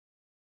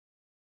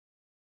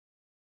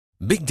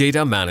Big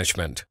Data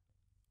Management.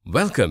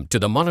 Welcome to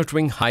the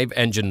Monitoring Hive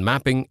Engine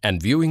Mapping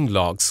and Viewing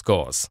Logs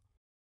course.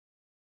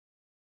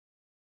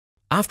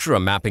 After a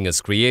mapping is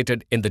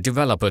created in the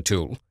Developer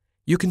tool,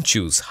 you can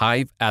choose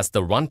Hive as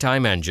the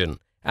runtime engine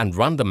and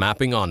run the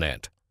mapping on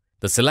it.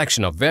 The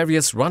selection of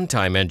various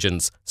runtime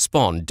engines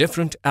spawn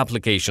different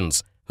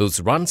applications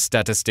whose run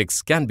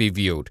statistics can be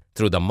viewed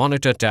through the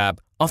Monitor tab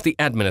of the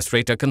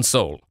Administrator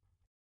console.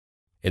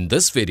 In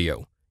this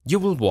video, you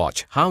will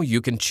watch how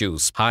you can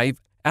choose Hive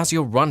as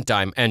your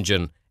runtime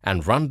engine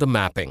and run the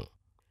mapping.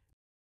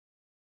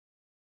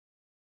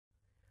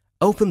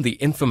 Open the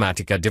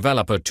Informatica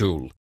Developer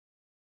tool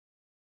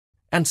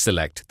and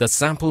select the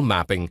sample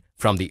mapping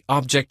from the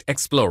Object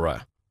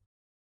Explorer.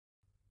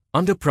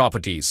 Under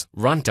Properties,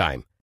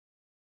 Runtime,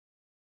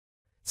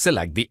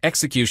 select the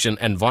execution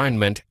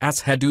environment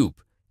as Hadoop,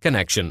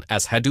 connection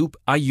as Hadoop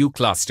IU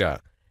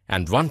cluster,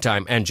 and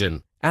runtime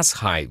engine as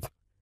Hive.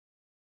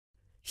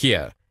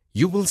 Here,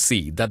 you will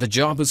see that the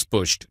job is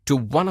pushed to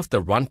one of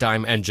the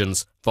runtime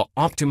engines for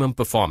optimum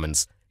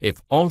performance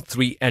if all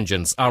three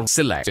engines are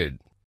selected.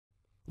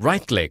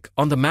 Right-click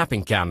on the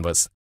mapping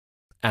canvas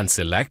and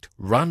select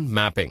Run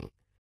Mapping.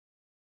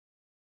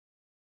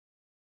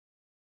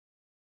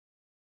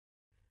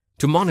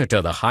 To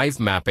monitor the Hive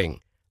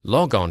mapping,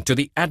 log on to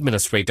the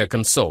Administrator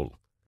console.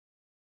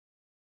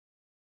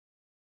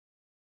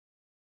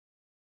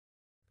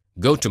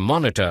 Go to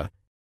Monitor,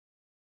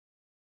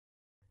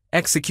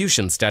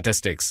 Execution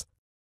Statistics,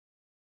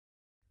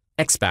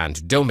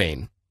 Expand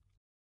Domain,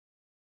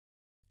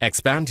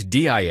 Expand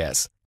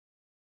DIS,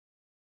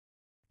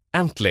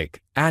 and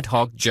click Ad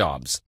hoc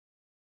Jobs.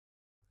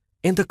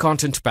 In the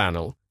Content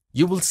panel,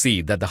 you will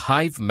see that the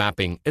Hive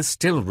mapping is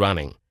still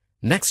running.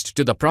 Next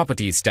to the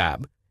Properties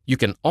tab, you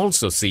can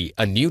also see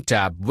a new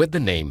tab with the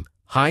name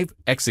Hive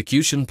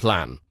Execution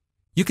Plan.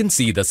 You can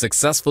see the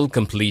successful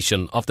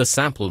completion of the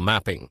sample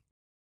mapping.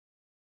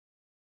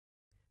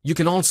 You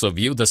can also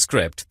view the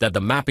script that the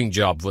mapping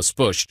job was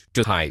pushed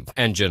to Hive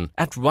engine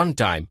at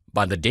runtime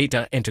by the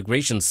Data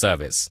Integration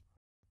Service.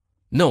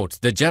 Note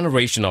the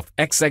generation of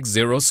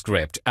XX0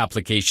 script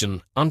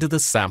application under the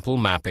sample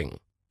mapping.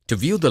 To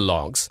view the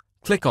logs,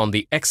 click on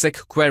the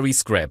exec query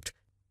script,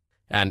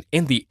 and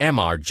in the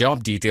MR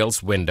Job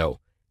Details window,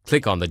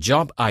 click on the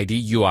job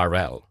ID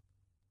URL.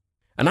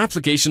 An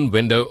application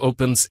window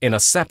opens in a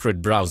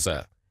separate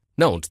browser.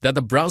 Note that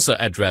the browser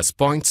address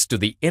points to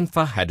the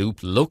Infa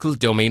Hadoop local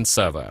domain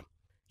server.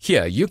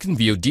 Here you can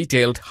view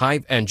detailed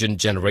Hive engine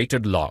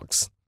generated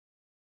logs.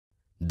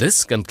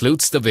 This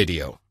concludes the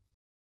video.